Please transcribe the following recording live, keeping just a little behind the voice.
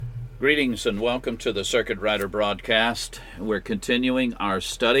Greetings and welcome to the Circuit Rider broadcast. We're continuing our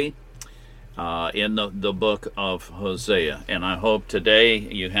study in the book of Hosea. And I hope today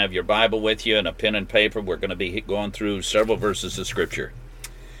you have your Bible with you and a pen and paper. We're going to be going through several verses of Scripture.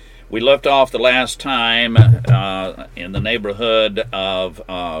 We left off the last time in the neighborhood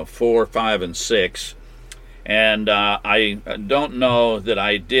of 4, 5, and 6. And I don't know that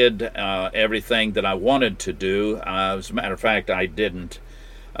I did everything that I wanted to do. As a matter of fact, I didn't.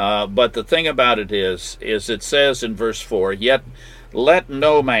 But the thing about it is it says in verse 4, "Yet let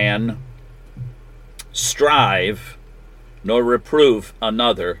no man strive nor reprove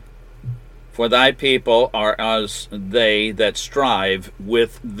another, for thy people are as they that strive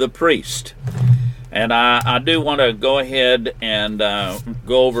with the priest." And I do want to go ahead and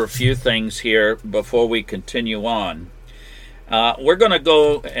go over a few things here before we continue on. We're going to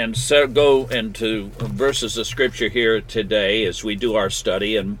go into verses of Scripture here today as we do our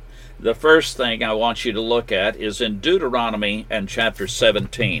study. And the first thing I want you to look at is in Deuteronomy and chapter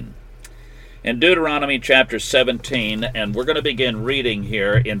 17. In Deuteronomy chapter 17, and we're going to begin reading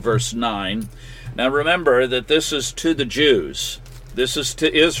here in verse 9. Now remember that this is to the Jews. This is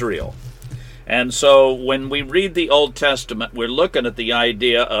to Israel. And so when we read the Old Testament, we're looking at the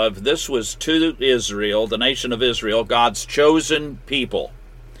idea of this was to Israel, the nation of Israel, God's chosen people.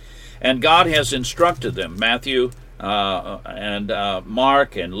 And God has instructed them. Matthew and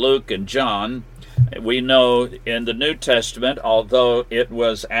Mark and Luke and John. We know in the New Testament, although it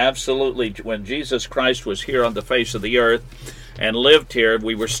was absolutely, when Jesus Christ was here on the face of the earth and lived here,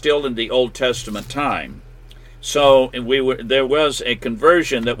 we were still in the Old Testament time. So there was a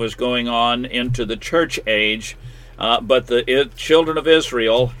conversion that was going on into the church age, but the children of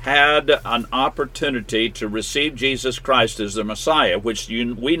Israel had an opportunity to receive Jesus Christ as their Messiah, which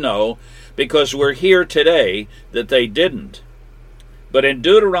we know because we're here today that they didn't. But in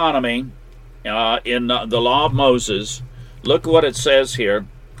Deuteronomy, in the law of Moses, look what it says here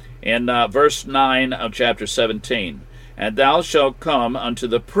in verse 9 of chapter 17. "And thou shalt come unto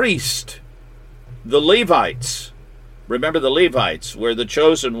the priest, the Levites." Remember, the Levites were the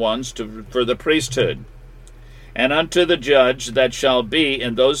chosen ones for the priesthood. "And unto the judge that shall be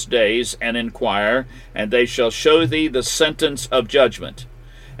in those days, and inquire, and they shall show thee the sentence of judgment.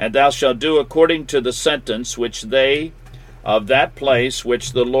 And thou shalt do according to the sentence which they of that place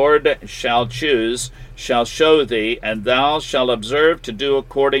which the Lord shall choose shall show thee, and thou shalt observe to do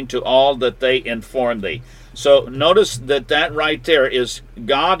according to all that they inform thee." So notice that right there is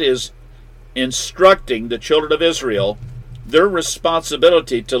God is instructing the children of Israel their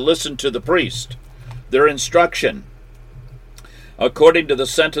responsibility to listen to the priest, their instruction, according to the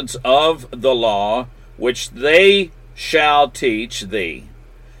sentence of the law, which they shall teach thee.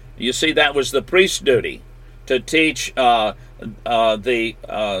 You see, that was the priest's duty, to teach the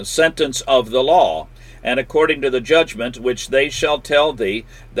sentence of the law, and according to the judgment which they shall tell thee,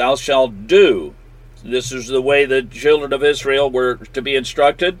 thou shalt do. This is the way the children of Israel were to be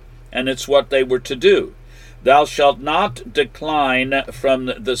instructed, and it's what they were to do. "Thou shalt not decline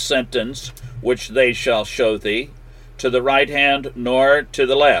from the sentence which they shall show thee, to the right hand nor to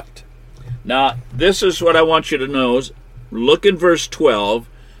the left." Now, this is what I want you to know. Look in verse 12.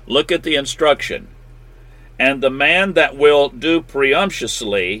 Look at the instruction. "And the man that will do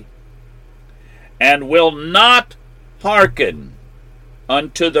presumptuously, and will not hearken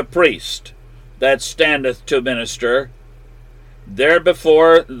unto the priest that standeth to minister there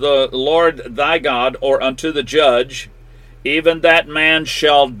before the Lord thy God, or unto the judge, even that man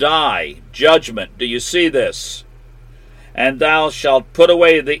shall die." Judgment. Do you see this? "And thou shalt put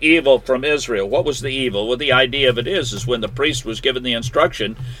away the evil from Israel." What was the evil? Well, the idea of it is when the priest was given the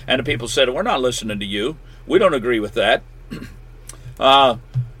instruction, and the people said, "We're not listening to you. We don't agree with that."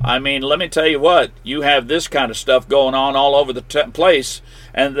 Let me tell you what, you have this kind of stuff going on all over the place,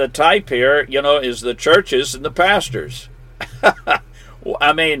 and the type here, is the churches and the pastors.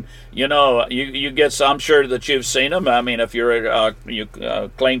 You get some, I'm sure that you've seen them. If you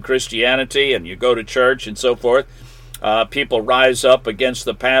claim Christianity and you go to church and so forth, people rise up against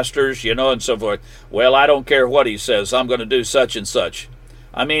the pastors, and so forth. "Well, I don't care what he says. I'm going to do such and such."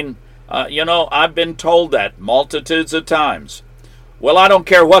 I've been told that multitudes of times. "Well, I don't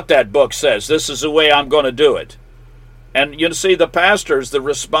care what that book says. This is the way I'm going to do it." And you see, the pastor is the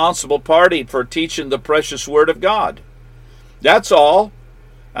responsible party for teaching the precious Word of God. That's all.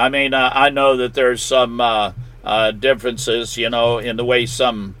 I know that there's some differences, in the way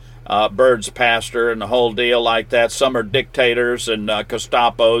some birds pastor and the whole deal like that. Some are dictators and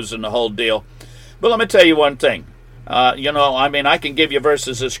Gestapos and the whole deal. But let me tell you one thing. I can give you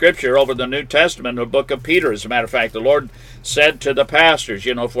verses of Scripture over the New Testament, the book of Peter. As a matter of fact, the Lord said to the pastors,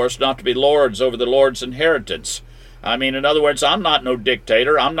 for us not to be lords over the Lord's inheritance. In other words, I'm not no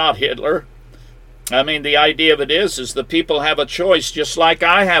dictator. I'm not Hitler. The idea of it is the people have a choice, just like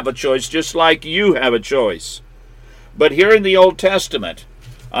I have a choice, just like you have a choice. But here in the Old Testament,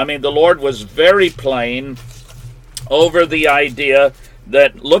 the Lord was very plain over the idea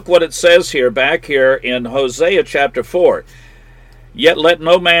that, look what it says here, back here in Hosea chapter 4. Yet let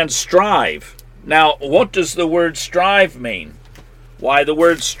no man strive. Now, what does the word strive mean? Why, the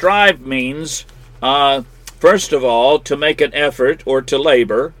word strive means, first of all, to make an effort or to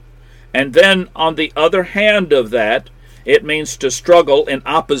labor. And then, on the other hand of that, it means to struggle in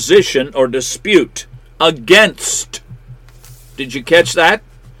opposition or dispute against. Did you catch that?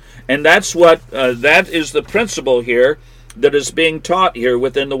 And that's what, that is the principle here that is being taught here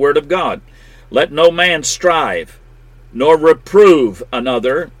within the Word of God. Let no man strive, nor reprove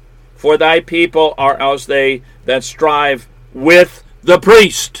another, for thy people are as they that strive with the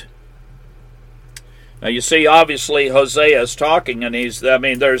priest. Now you see, obviously, Hosea is talking, and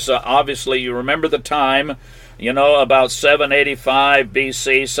there's obviously, you remember the time, about 785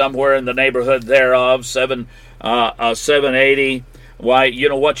 BC, somewhere in the neighborhood thereof, 780. Why,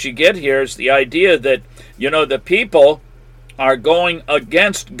 what you get here is the idea that, the people are going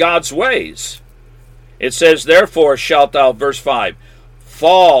against God's ways. It says, therefore shalt thou, verse 5,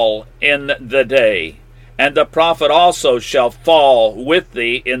 fall in the day, and the prophet also shall fall with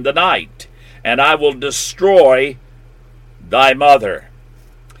thee in the night, and I will destroy thy mother.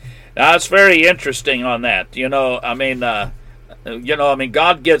 Now, it's very interesting on that.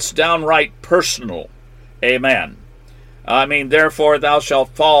 God gets downright personal. Amen. Therefore thou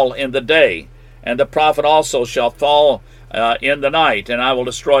shalt fall in the day, and the prophet also shall fall in the night, and I will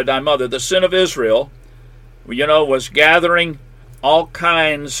destroy thy mother. The sin of Israel, was gathering all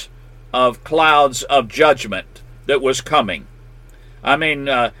kinds of clouds of judgment that was coming.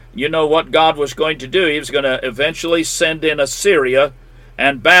 What God was going to do? He was going to eventually send in Assyria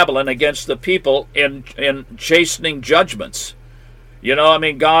and Babylon against the people in chastening judgments.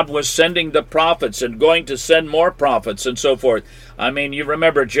 God was sending the prophets and going to send more prophets and so forth. You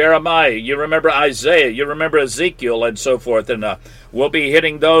remember Jeremiah, you remember Isaiah, you remember Ezekiel and so forth. And we'll be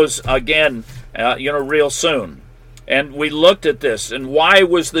hitting those again, real soon. And we looked at this, and why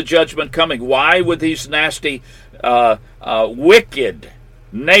was the judgment coming? Why were these nasty, wicked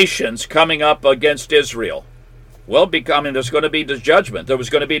nations coming up against Israel? Well, there's going to be the judgment. There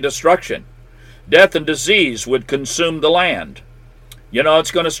was going to be destruction. Death and disease would consume the land.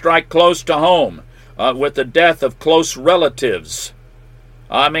 It's going to strike close to home with the death of close relatives.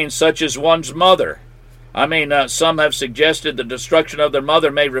 Such as one's mother. Some have suggested the destruction of their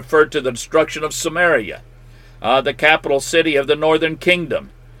mother may refer to the destruction of Samaria, the capital city of the northern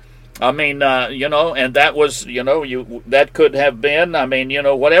kingdom. And that was, that could have been,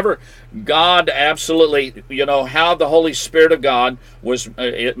 whatever. God absolutely, how the Holy Spirit of God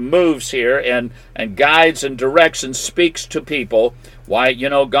it moves here and guides and directs and speaks to people. Why,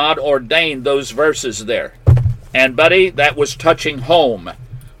 God ordained those verses there. And, buddy, that was touching home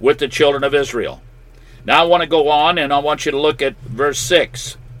with the children of Israel. Now I want to go on, and I want you to look at verse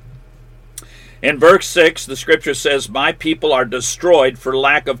 6. In verse 6, the scripture says, my people are destroyed for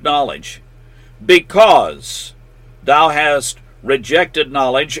lack of knowledge. Because thou hast rejected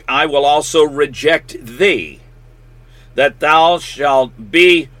knowledge, I will also reject thee, that thou shalt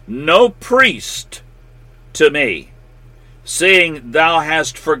be no priest to me. Seeing thou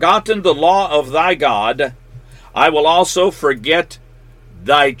hast forgotten the law of thy God, I will also forget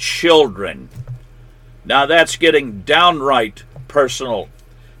thy children. Now that's getting downright personal.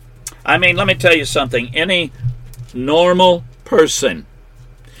 Let me tell you something. Any normal person,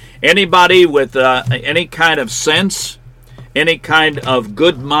 anybody with any kind of sense, any kind of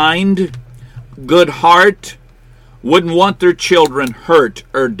good mind, good heart, wouldn't want their children hurt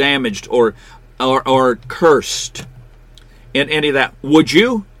or damaged or cursed in any of that. Would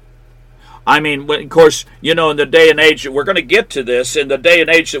you? Of course, in the day and age that we're going to get to this, in the day and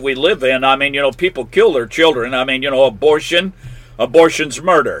age that we live in, people kill their children. Abortion's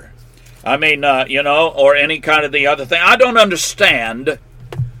murder. Or any kind of the other thing. I don't understand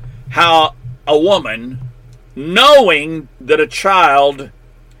how a woman, knowing that a child,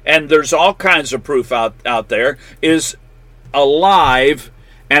 and there's all kinds of proof out there, is alive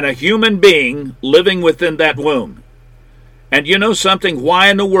and a human being living within that womb. And you know something? Why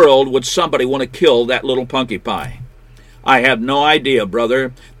in the world would somebody want to kill that little punky pie? I have no idea,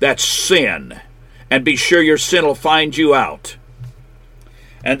 brother. That's sin. And be sure your sin will find you out.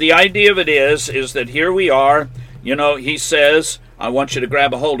 And the idea of it is that here we are, He says, I want you to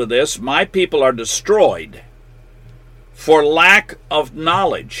grab a hold of this, my people are destroyed for lack of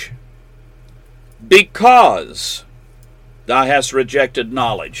knowledge, because thou hast rejected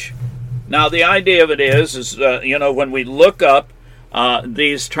knowledge. Now, the idea of it is when we look up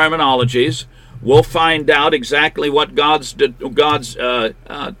these terminologies, we'll find out exactly what God's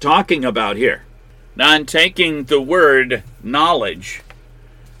talking about here. Now, in taking the word knowledge,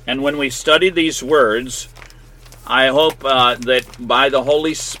 and when we study these words, I hope that by the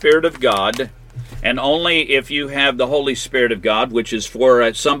Holy Spirit of God, and only if you have the Holy Spirit of God, which is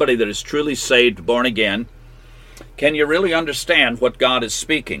for somebody that is truly saved, born again, can you really understand what God is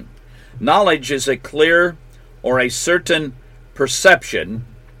speaking. Knowledge is a clear or a certain perception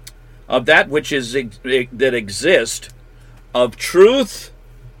of that which is that exists, of truth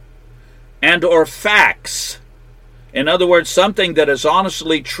and or facts. In other words, something that is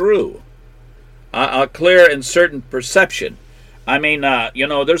honestly true, a clear and certain perception. I mean,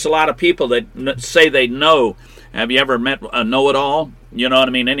 there's a lot of people that say they know. Have you ever met a know-it-all? You know what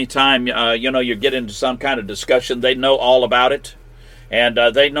I mean? Anytime, you get into some kind of discussion, they know all about it. And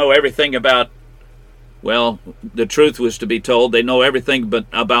they know everything about, well, the truth was to be told, they know everything but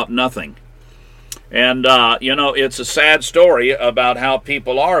about nothing. And, it's a sad story about how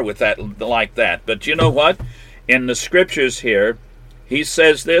people are with that, like that. But you know what? In the scriptures here, he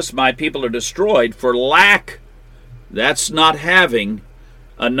says this, my people are destroyed for lack. That's not having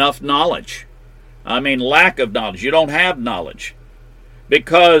enough knowledge. I mean, lack of knowledge. You don't have knowledge.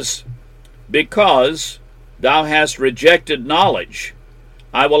 Because thou hast rejected knowledge,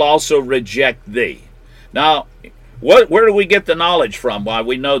 I will also reject thee. Now, where do we get the knowledge from? Why,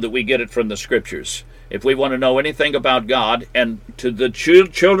 we know that we get it from the scriptures. If we want to know anything about God, and to the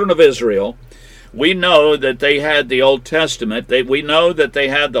children of Israel, we know that they had the Old Testament. We know that they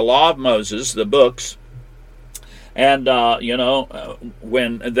had the Law of Moses, the books. And,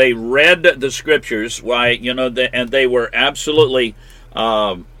 when they read the scriptures, and they were absolutely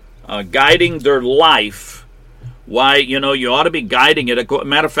guiding their life. Why, you ought to be guiding it.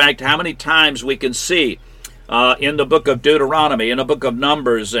 Matter of fact, how many times we can see in the book of Deuteronomy, in the book of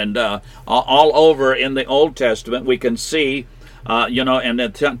Numbers, and all over in the Old Testament, we can see, in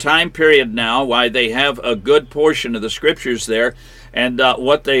the time period now, why they have a good portion of the scriptures there. And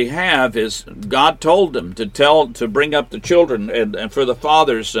what they have is God told them to bring up the children and for the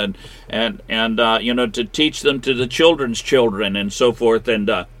fathers and to teach them to the children's children and so forth, and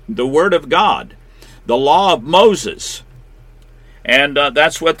the Word of God, the Law of Moses, and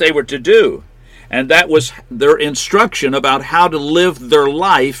that's what they were to do, and that was their instruction about how to live their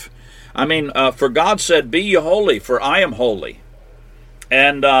life. I mean, for God said, "Be ye holy, for I am holy,"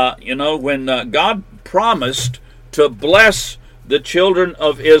 and when God promised to bless the children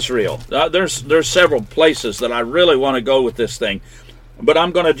of Israel. There's several places that I really want to go with this thing, but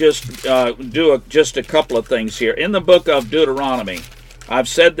I'm going to just do just a couple of things here. In the book of Deuteronomy, I've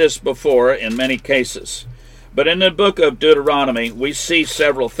said this before in many cases, but in the book of Deuteronomy, we see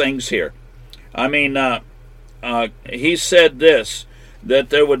several things here. I mean, he said this, that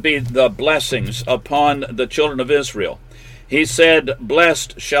there would be the blessings upon the children of Israel. He said,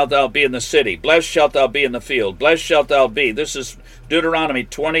 blessed shalt thou be in the city, blessed shalt thou be in the field, blessed shalt thou be. This is Deuteronomy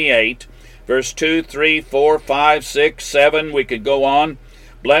 28, verse 2, 3, 4, 5, 6, 7. We could go on.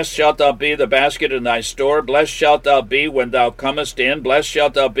 Blessed shalt thou be the basket in thy store, blessed shalt thou be when thou comest in, blessed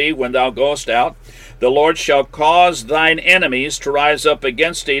shalt thou be when thou goest out. The Lord shall cause thine enemies to rise up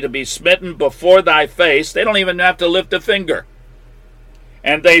against thee, to be smitten before thy face. They don't even have to lift a finger.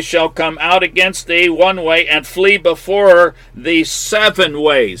 And they shall come out against thee one way, and flee before thee 7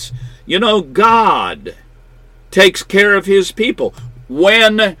 ways. God takes care of his people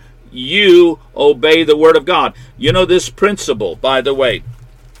when you obey the word of God. This principle, by the way,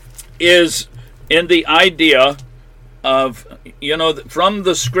 is in the idea of, from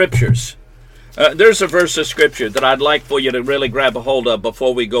the scriptures. There's a verse of scripture that I'd like for you to really grab a hold of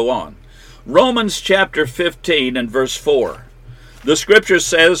before we go on. Romans chapter 15 and verse 4. The scripture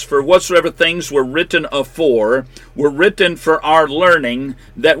says, for whatsoever things were written afore were written for our learning,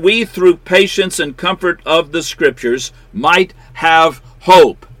 that we through patience and comfort of the scriptures might have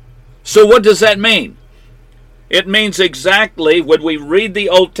hope. So what does that mean? It means exactly when we read the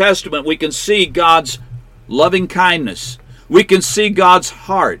Old Testament, we can see God's loving kindness. We can see God's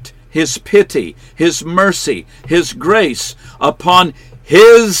heart, his pity, his mercy, his grace upon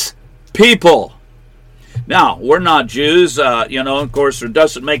his people. Now, we're not Jews, of course, it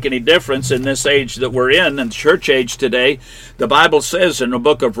doesn't make any difference in this age that we're in the church age today. The Bible says in the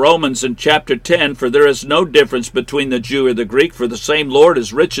book of Romans in chapter 10, for there is no difference between the Jew or the Greek, for the same Lord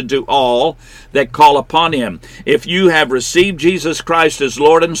is rich unto all that call upon him. If you have received Jesus Christ as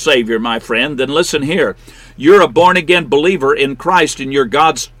Lord and Savior, my friend, then listen here. You're a born-again believer in Christ and you're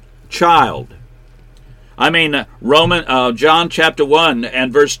God's child. John chapter 1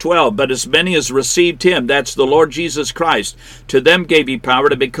 and verse 12, but as many as received him, that's the Lord Jesus Christ, to them gave he power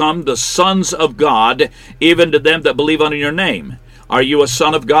to become the sons of God, even to them that believe on your name. Are you a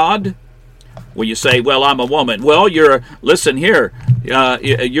son of God? Well, you say, well, I'm a woman. Well, listen here,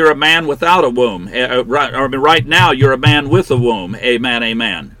 you're a man without a womb. Right now, you're a man with a womb. Amen,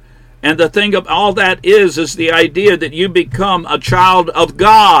 amen. And the thing of all that is the idea that you become a child of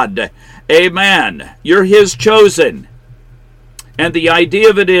God. Amen. You're his chosen. And the idea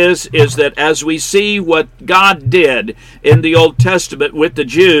of it is that as we see what God did in the Old Testament with the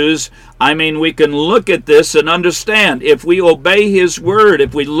Jews, we can look at this and understand. If we obey his word,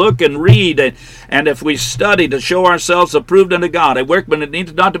 if we look and read, and if we study to show ourselves approved unto God, a workman that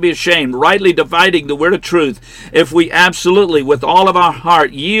needs not to be ashamed, rightly dividing the word of truth, if we absolutely, with all of our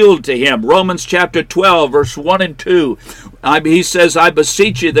heart, yield to him. Romans chapter 12, verse 1 and 2, he says, I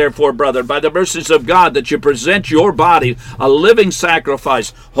beseech you, therefore, brother, by the mercies of God, that you present your body a living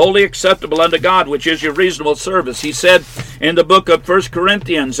sacrifice, wholly acceptable unto God, which is your reasonable service. He said in the book of 1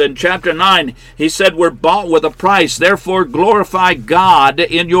 Corinthians, in chapter 9, he said, we're bought with a price, therefore glorify God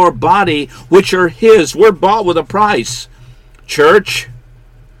in your body, which are his. We're bought with a price, church.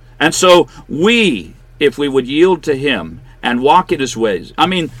 And so if we would yield to him and walk in his ways,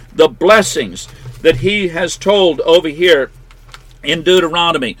 the blessings that he has told over here in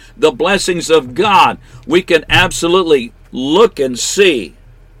Deuteronomy, the blessings of God, we can absolutely look and see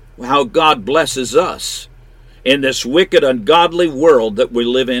how God blesses us in this wicked, ungodly world that we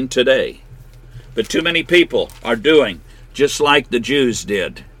live in today. But too many people are doing just like the Jews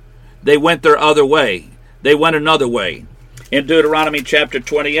did. They went their other way. They went another way. In Deuteronomy chapter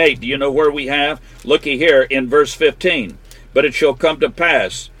 28, do you know where we have? Looky here in verse 15. But it shall come to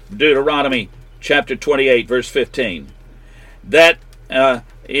pass, Deuteronomy chapter 28, verse 15, that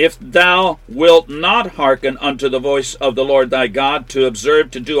if thou wilt not hearken unto the voice of the Lord thy God, to observe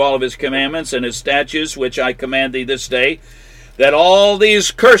to do all of his commandments and his statutes, which I command thee this day, that all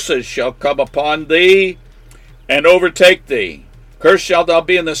these curses shall come upon thee and overtake thee. Cursed shalt thou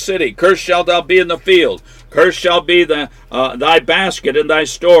be in the city, cursed shalt thou be in the field, cursed shall be thy basket and thy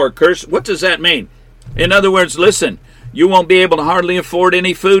store. Cursed, what does that mean? In other words, listen, you won't be able to hardly afford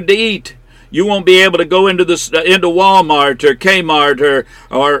any food to eat. You won't be able to go into Walmart or Kmart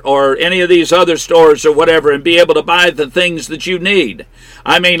or any of these other stores or whatever and be able to buy the things that you need.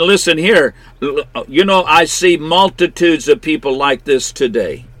 Listen here. I see multitudes of people like this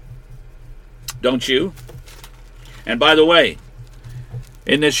today. Don't you? And by the way,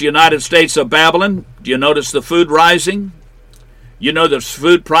 in this United States of Babylon, do you notice the food rising? You know the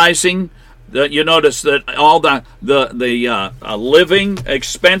food pricing? You notice that all the living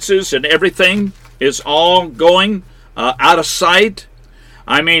expenses and everything is all going out of sight.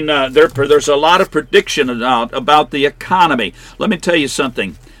 There's a lot of prediction about the economy. Let me tell you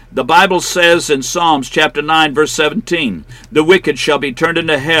something. The Bible says in Psalms chapter 9, verse 17, the wicked shall be turned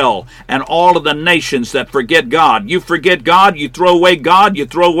into hell, and all of the nations that forget God. You forget God, you throw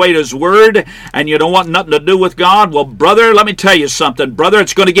away his word, and you don't want nothing to do with God. Well, brother, let me tell you something. Brother,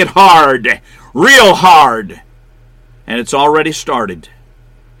 it's going to get hard, real hard. And it's already started.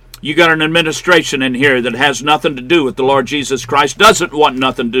 You got an administration in here that has nothing to do with the Lord Jesus Christ, doesn't want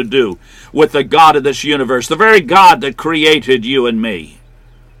nothing to do with the God of this universe, the very God that created you and me.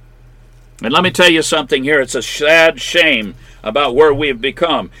 And let me tell you something here. It's a sad shame about where we've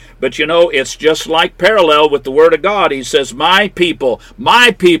become. But it's just like parallel with the Word of God. He says, my people, my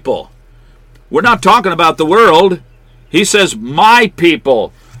people. We're not talking about the world. He says, my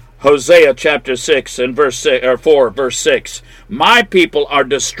people. Hosea chapter 6 and verse 6, or 4, verse 6. My people are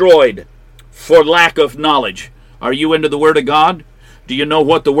destroyed for lack of knowledge. Are you into the Word of God? Do you know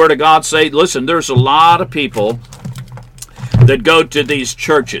what the Word of God says? Listen, there's a lot of people that go to these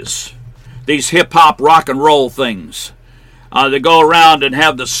churches, these hip-hop rock and roll things. They go around and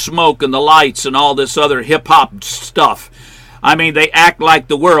have the smoke and the lights and all this other hip-hop stuff. They act like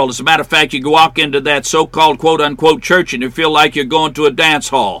the world. As a matter of fact, you walk into that so-called quote-unquote church and you feel like you're going to a dance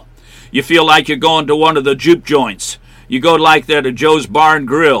hall. You feel like you're going to one of the juke joints. You go like there to Joe's Bar and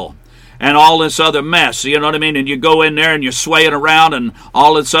Grill and all this other mess, you know what I mean? And you go in there and you're swaying around and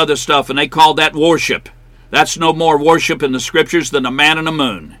all this other stuff, and they call that worship. That's no more worship in the Scriptures than a man and a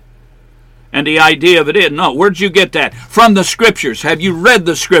moon. And the idea of it is, no, where'd you get that? From the Scriptures. Have you read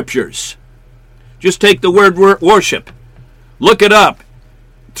the Scriptures? Just take the word worship. Look it up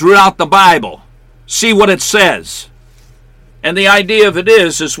throughout the Bible. See what it says. And the idea of it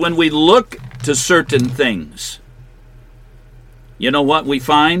is when we look to certain things, you know what we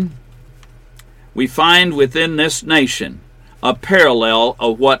find? We find within this nation a parallel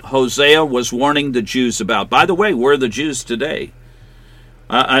of what Hosea was warning the Jews about. By the way, we're the Jews today.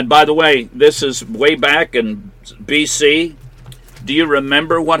 And by the way, this is way back in BC. Do you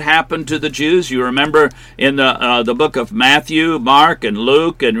remember what happened to the Jews? You remember in the book of Matthew, Mark, and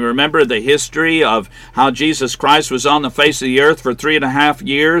Luke, and you remember the history of how Jesus Christ was on the face of the earth for 3.5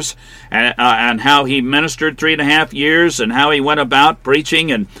 years, and how he ministered 3.5 years, and how he went about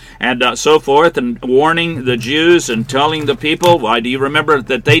preaching and so forth, and warning the Jews and telling the people. Why, do you remember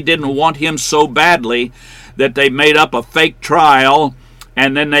that they didn't want him so badly that they made up a fake trial,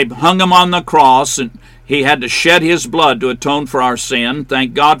 and then they hung him on the cross, and he had to shed his blood to atone for our sin.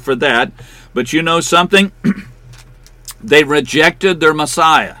 Thank God for that. But you know something? They rejected their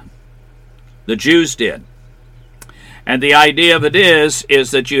Messiah. The Jews did. And the idea of it is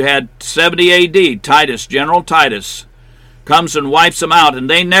that you had 70 A.D., Titus, General Titus, comes and wipes them out. And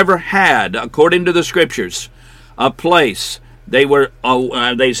they never had, according to the Scriptures, a place. They were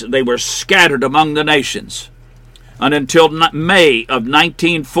scattered among the nations. And until May of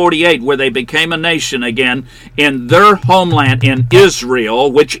 1948, where they became a nation again in their homeland in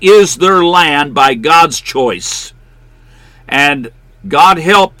Israel, which is their land by God's choice. And God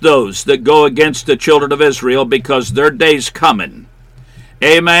help those that go against the children of Israel, because their day's coming.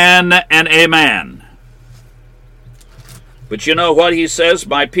 Amen and amen. But you know what he says?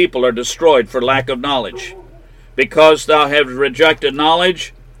 My people are destroyed for lack of knowledge. Because thou hast rejected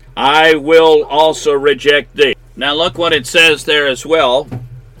knowledge, I will also reject thee. Now look what it says there as well.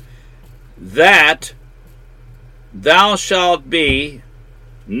 That thou shalt be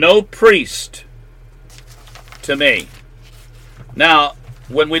no priest to me. Now,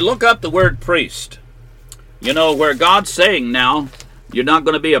 when we look up the word priest, you know, where God's saying now, you're not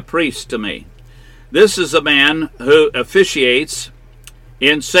going to be a priest to me. This is a man who officiates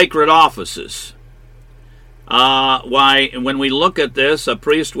in sacred offices. When we look at this, a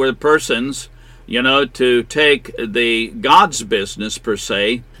priest were persons, you know, to take the God's business per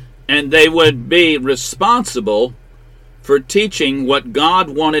se, and they would be responsible for teaching what God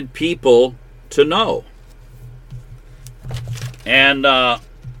wanted people to know. And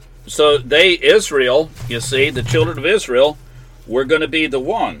so Israel, you see, the children of Israel, were going to be the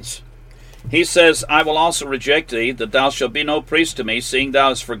ones. He says, I will also reject thee, that thou shalt be no priest to me, seeing thou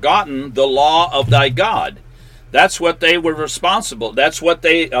hast forgotten the law of thy God. That's what they were responsible. That's what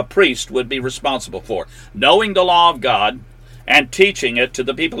a priest would be responsible for. Knowing the law of God and teaching it to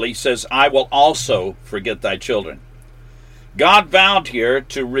the people. He says, I will also forget thy children. God vowed here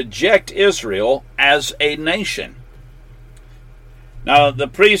to reject Israel as a nation. Now, the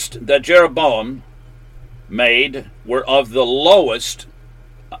priests that Jeroboam made were of the lowest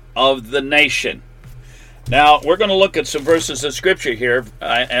of the nation. Now, we're going to look at some verses of Scripture here,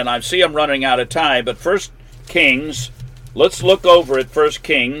 and I see I'm running out of time, but First Kings, let's look over at 1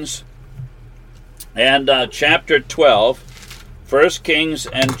 Kings and chapter 12. 1 Kings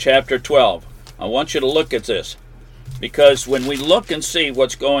and chapter 12. I want you to look at this, because when we look and see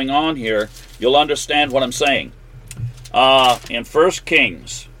what's going on here, you'll understand what I'm saying. In 1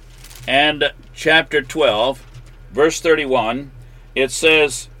 Kings and chapter 12, verse 31, it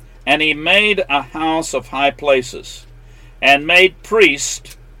says, And he made a house of high places, and made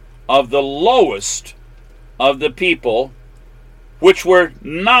priests of the lowest of the people, which were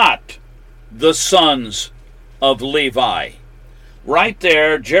not the sons of Levi. Right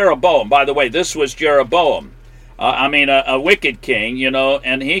there, Jeroboam. By the way, this was Jeroboam. A wicked king, you know,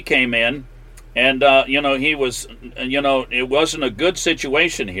 and he came in, and, he was, it wasn't a good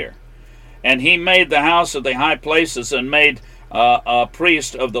situation here. And he made the house of the high places, and made a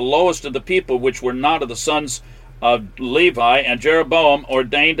priest of the lowest of the people, which were not of the sons of Levi. And Jeroboam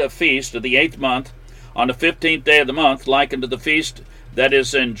ordained a feast of the 8th month, on the 15th day of the month, like unto the feast that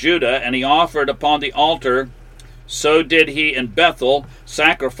is in Judah, and he offered upon the altar. So did he in Bethel,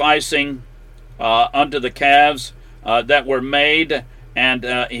 sacrificing unto the calves that were made, and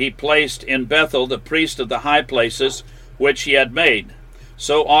he placed in Bethel the priest of the high places which he had made.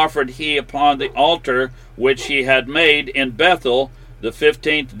 So offered he upon the altar which he had made in Bethel the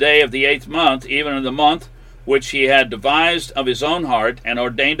 15th day of the 8th month, even in the month which he had devised of his own heart, and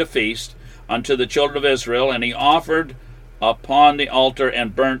ordained a feast unto the children of Israel, and he offered upon the altar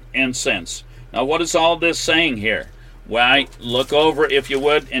and burnt incense. Now what is all this saying here? Well, look over, if you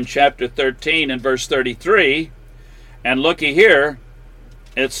would, in chapter 13 and verse 33, and looky here,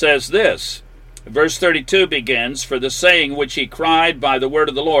 it says this. Verse 32 begins, "For the saying which he cried by the word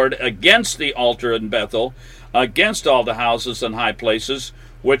of the Lord against the altar in Bethel, against all the houses and high places,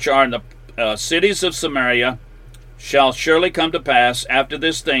 which are in the cities of Samaria, shall surely come to pass. After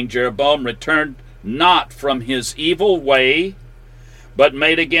this thing Jeroboam returned not from his evil way, but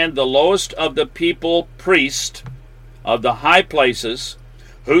made again the lowest of the people priest of the high places.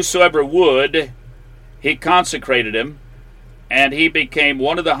 Whosoever would, he consecrated him, and he became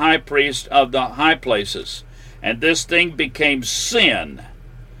one of the high priests of the high places. And this thing became sin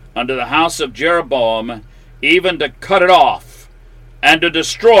unto the house of Jeroboam, even to cut it off and to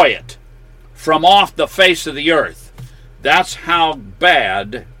destroy it from off the face of the earth." That's how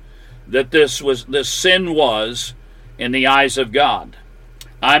bad that this sin was in the eyes of God.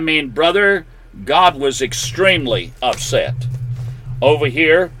 I mean, brother, God was extremely upset. Over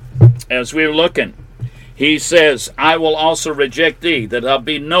here, as we're looking, he says, "I will also reject thee, that thou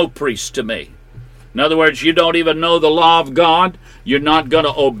be no priest to me." In other words, you don't even know the law of God. You're not going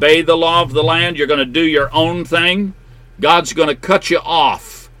to obey the law of the land. You're going to do your own thing. God's going to cut you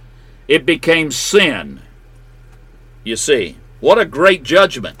off. It became sin. You see, what a great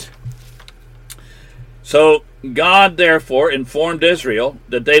judgment. So God therefore informed Israel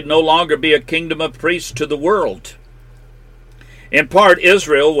that they'd no longer be a kingdom of priests to the world. In part,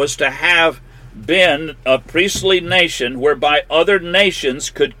 Israel was to have been a priestly nation whereby other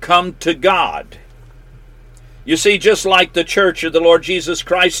nations could come to God. You see, just like the church of the Lord Jesus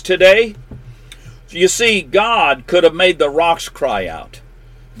Christ today, you see, God could have made the rocks cry out.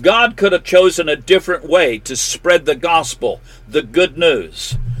 God could have chosen a different way to spread the gospel, the good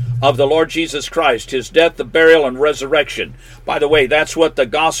news of the Lord Jesus Christ, his death, the burial, and resurrection. By the way, that's what the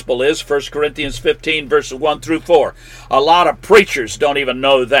gospel is, 1 Corinthians 15, verses 1 through 4. A lot of preachers don't even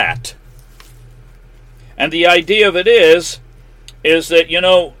know that. And the idea of it is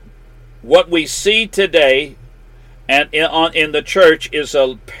that, what we see today and in the church is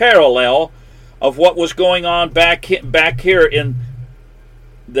a parallel of what was going on back here in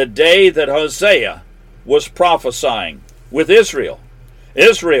the day that Hosea was prophesying with Israel.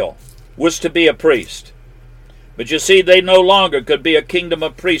 Israel was to be a priest. But you see, they no longer could be a kingdom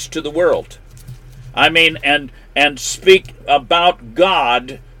of priests to the world. I mean, and speak about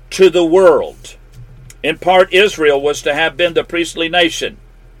God to the world. In part, Israel was to have been the priestly nation.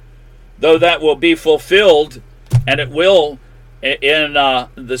 Though that will be fulfilled, and it will in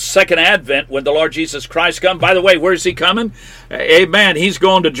the second advent when the Lord Jesus Christ comes. By the way, where's he coming? Amen. He's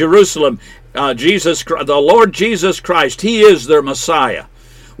going to Jerusalem. The Lord Jesus Christ, he is their Messiah.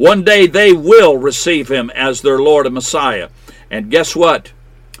 One day they will receive him as their Lord and Messiah. And guess what?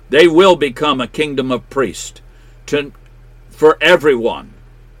 They will become a kingdom of priests for everyone.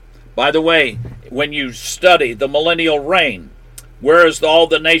 By the way, when you study the millennial reign, where is all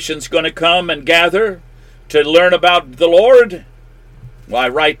the nations going to come and gather to learn about the Lord? Why,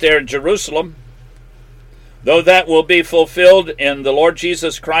 right there in Jerusalem. Though that will be fulfilled in the Lord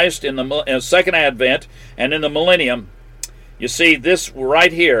Jesus Christ in the second advent and in the millennium, you see, this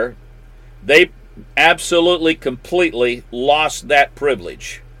right here, they absolutely, completely lost that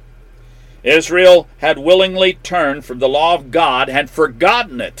privilege. Israel had willingly turned from the law of God, had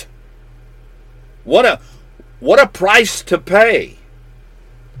forgotten it. What a price to pay.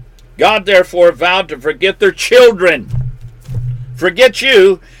 God therefore vowed to forget their children. Forget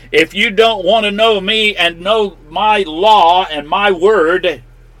you. If you don't want to know me and know my law and my word,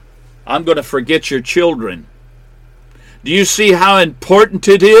 I'm going to forget your children. Do you see how important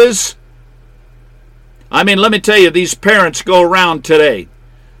it is? I mean, let me tell you, these parents go around today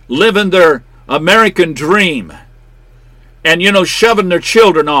living their American dream and, shoving their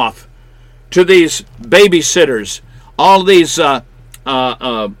children off to these babysitters, all these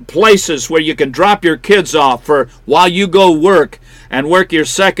places where you can drop your kids off for while you go work and work your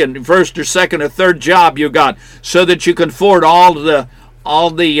first or second or third job you got, so that you can afford all the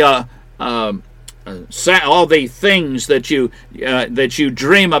things that you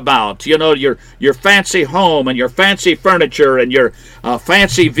dream about. Your fancy home and your fancy furniture and your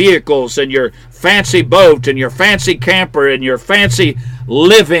fancy vehicles and your fancy boat and your fancy camper and your fancy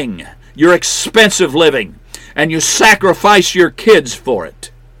living, your expensive living, and you sacrifice your kids for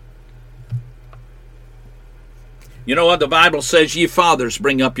it. You know what the Bible says? Ye fathers,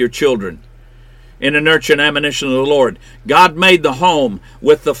 bring up your children in the nurture and admonition of the Lord. God made the home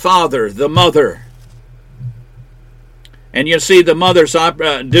with the father, the mother. And you see, the mother's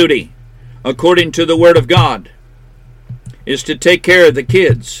duty, according to the Word of God, is to take care of the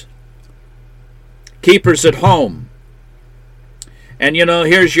kids. Keepers at home. And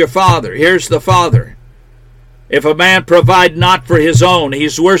here's your father. Here's the father. If a man provide not for his own,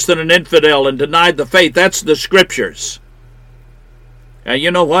 he's worse than an infidel and denied the faith. That's the scriptures. And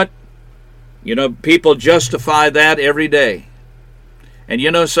you know what? People justify that every day. And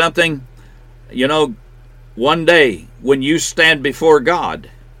you know something? One day when you stand before God,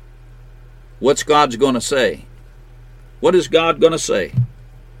 what's God's going to say? What is God going to say?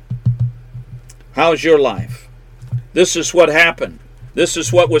 How's your life? This is what happened. This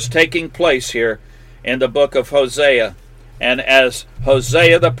is what was taking place here in the book of Hosea. And as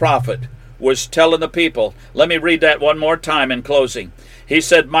Hosea the prophet was telling the people, let me read that one more time in closing. He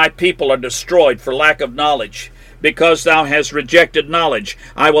said, my people are destroyed for lack of knowledge. Because thou hast rejected knowledge,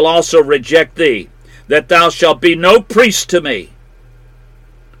 I will also reject thee, that thou shalt be no priest to me.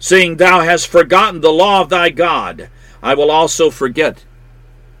 Seeing thou hast forgotten the law of thy God, I will also forget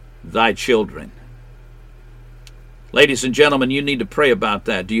thy children. Ladies and gentlemen, you need to pray about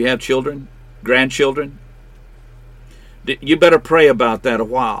that. Do you have children? Grandchildren? You better pray about that a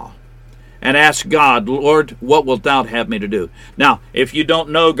while. And ask God, Lord, what wilt thou have me to do? Now, if you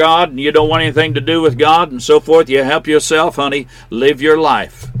don't know God and you don't want anything to do with God and so forth, you help yourself, honey. Live your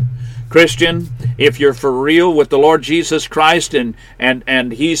life. Christian, if you're for real with the Lord Jesus Christ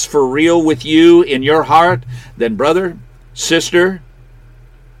and He's for real with you in your heart, then brother, sister,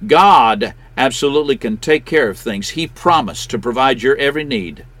 God absolutely can take care of things. He promised to provide your every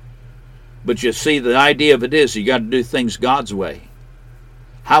need. But you see, the idea of it is you got to do things God's way.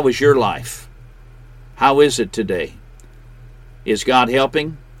 How is your life? How is it today? Is God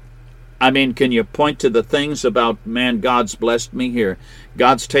helping? I mean, can you point to the things about, man, God's blessed me here.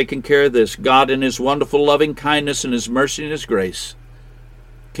 God's taking care of this. God in His wonderful loving kindness and His mercy and His grace.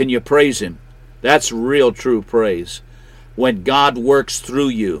 Can you praise Him? That's real true praise. When God works through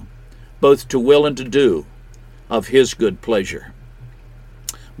you, both to will and to do of His good pleasure.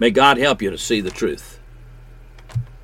 May God help you to see the truth.